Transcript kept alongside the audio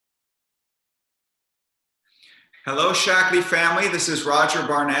Hello, Shaklee family. This is Roger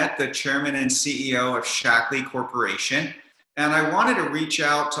Barnett, the chairman and CEO of Shaklee Corporation. And I wanted to reach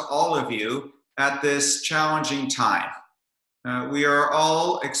out to all of you at this challenging time. We are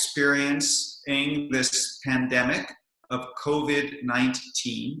all experiencing this pandemic of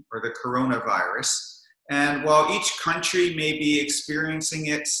COVID-19 or the coronavirus. And while each country may be experiencing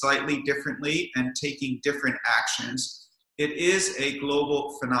it slightly differently and taking different actions, it is a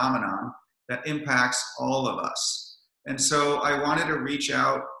global phenomenon that impacts all of us. And so I wanted to reach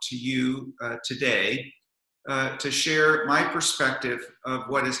out to you today to share my perspective of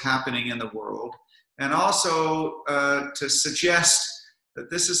what is happening in the world, and also to suggest that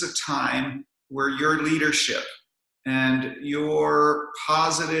this is a time where your leadership and your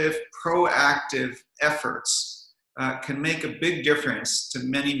positive, proactive efforts can make a big difference to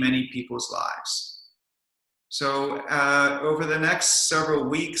many, many people's lives. So over the next several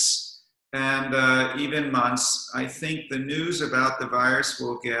weeks, and even months, I think the news about the virus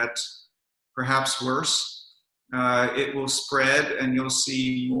will get perhaps worse. It will spread, and you'll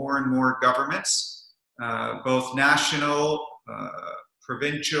see more and more governments, both national,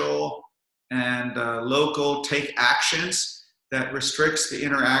 provincial, and local, take actions that restricts the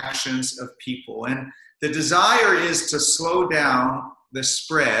interactions of people. And the desire is to slow down the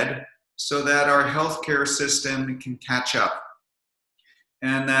spread so that our healthcare system can catch up,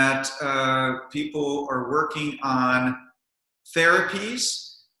 and that people are working on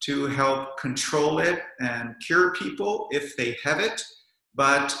therapies to help control it and cure people if they have it,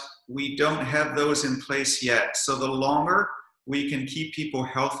 but we don't have those in place yet. So the longer we can keep people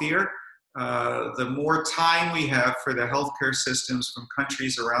healthier, the more time we have for the healthcare systems from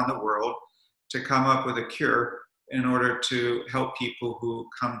countries around the world to come up with a cure in order to help people who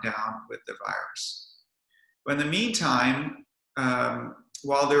come down with the virus. But in the meantime,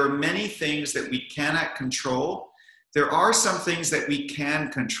 while there are many things that we cannot control, there are some things that we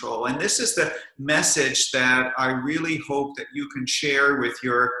can control. And this is the message that I really hope that you can share with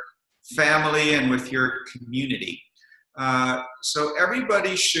your family and with your community. So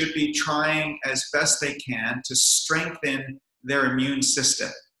everybody should be trying as best they can to strengthen their immune system.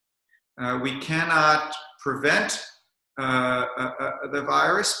 We cannot prevent the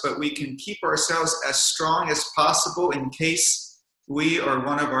virus, but we can keep ourselves as strong as possible in case we or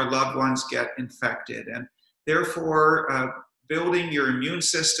one of our loved ones get infected. And therefore, building your immune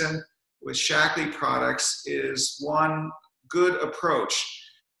system with Shaklee products is one good approach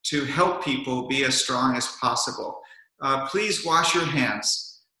to help people be as strong as possible. Please wash your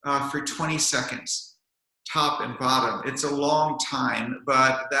hands for 20 seconds, top and bottom. It's a long time,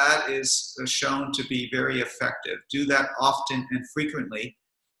 but that is shown to be very effective. Do that often and frequently.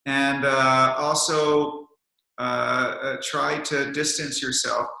 And also try to distance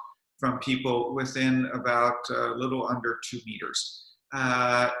yourself from people within about a little under 2 meters.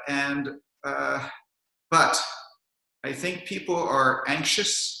 But I think people are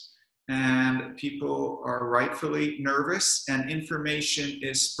anxious and people are rightfully nervous, and information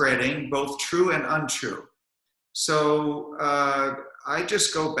is spreading, both true and untrue. So I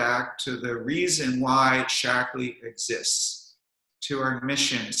just go back to the reason why Shaklee exists, to our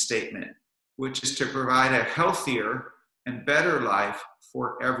mission statement, which is to provide a healthier and better life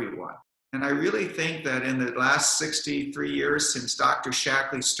for everyone. And I really think that in the last 63 years since Dr.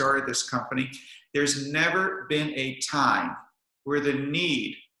 Shaklee started this company, there's never been a time where the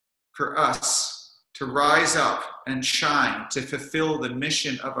need for us to rise up and shine to fulfill the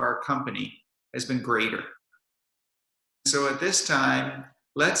mission of our company has been greater. So at this time,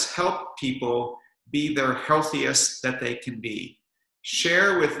 let's help people be their healthiest that they can be.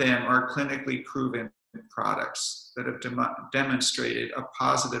 Share with them our clinically proven products that have demonstrated a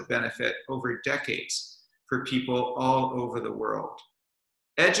positive benefit over decades for people all over the world.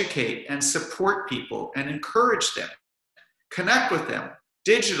 Educate and support people and encourage them. Connect with them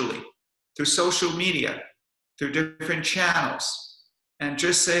digitally, through social media, through different channels, and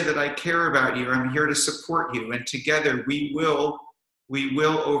just say that I care about you, I'm here to support you, and together we will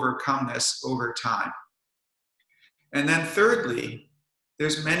overcome this over time. And then thirdly,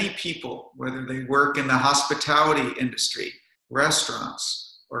 there's many people, whether they work in the hospitality industry,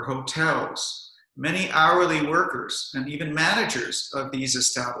 restaurants, or hotels, many hourly workers and even managers of these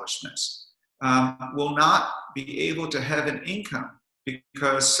establishments will not be able to have an income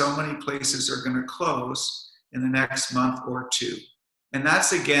because so many places are going to close in the next month or two. And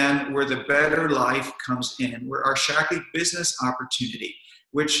that's again where the better life comes in, where our Shaklee business opportunity,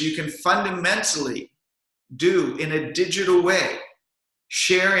 which you can fundamentally do in a digital way,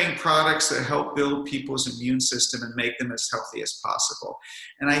 sharing products that help build people's immune system and make them as healthy as possible.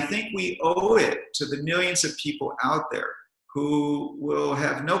 And I think we owe it to the millions of people out there who will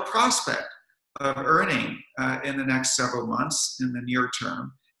have no prospect of earning in the next several months in the near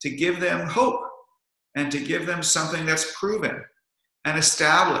term, to give them hope and to give them something that's proven and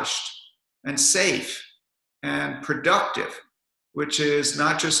established and safe and productive, which is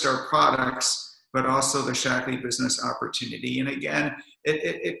not just our products, but also the Shaklee business opportunity. And again,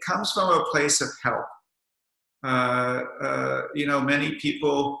 it comes from a place of help. You know, many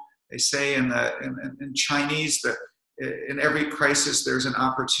people, they say in Chinese that in every crisis there's an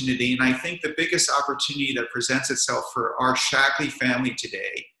opportunity. And I think the biggest opportunity that presents itself for our Shaklee family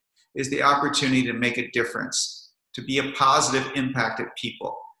today is the opportunity to make a difference, to be a positive impact at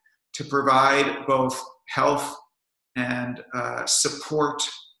people, to provide both health and support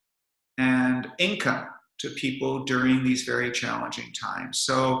and income to people during these very challenging times.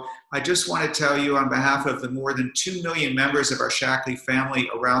 So I just want to tell you on behalf of the more than 2 million members of our Shaklee family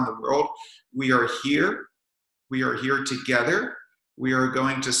around the world, we are here. We are here together. We are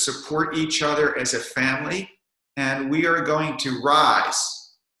going to support each other as a family, and we are going to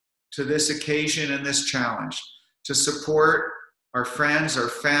rise to this occasion and this challenge to support our friends, our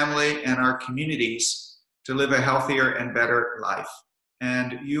family, and our communities to live a healthier and better life.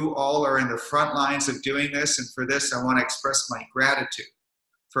 And you all are in the front lines of doing this, and for this I want to express my gratitude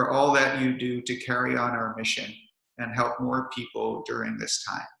for all that you do to carry on our mission and help more people during this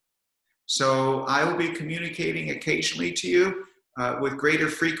time. So I will be communicating occasionally to you with greater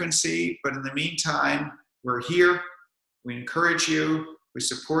frequency, but in the meantime, we're here, we encourage you, we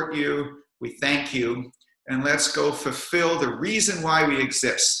support you, we thank you, and let's go fulfill the reason why we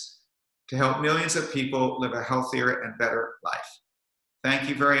exist, to help millions of people live a healthier and better life. Thank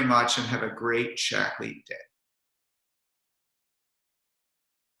you very much and have a great Shaklee day.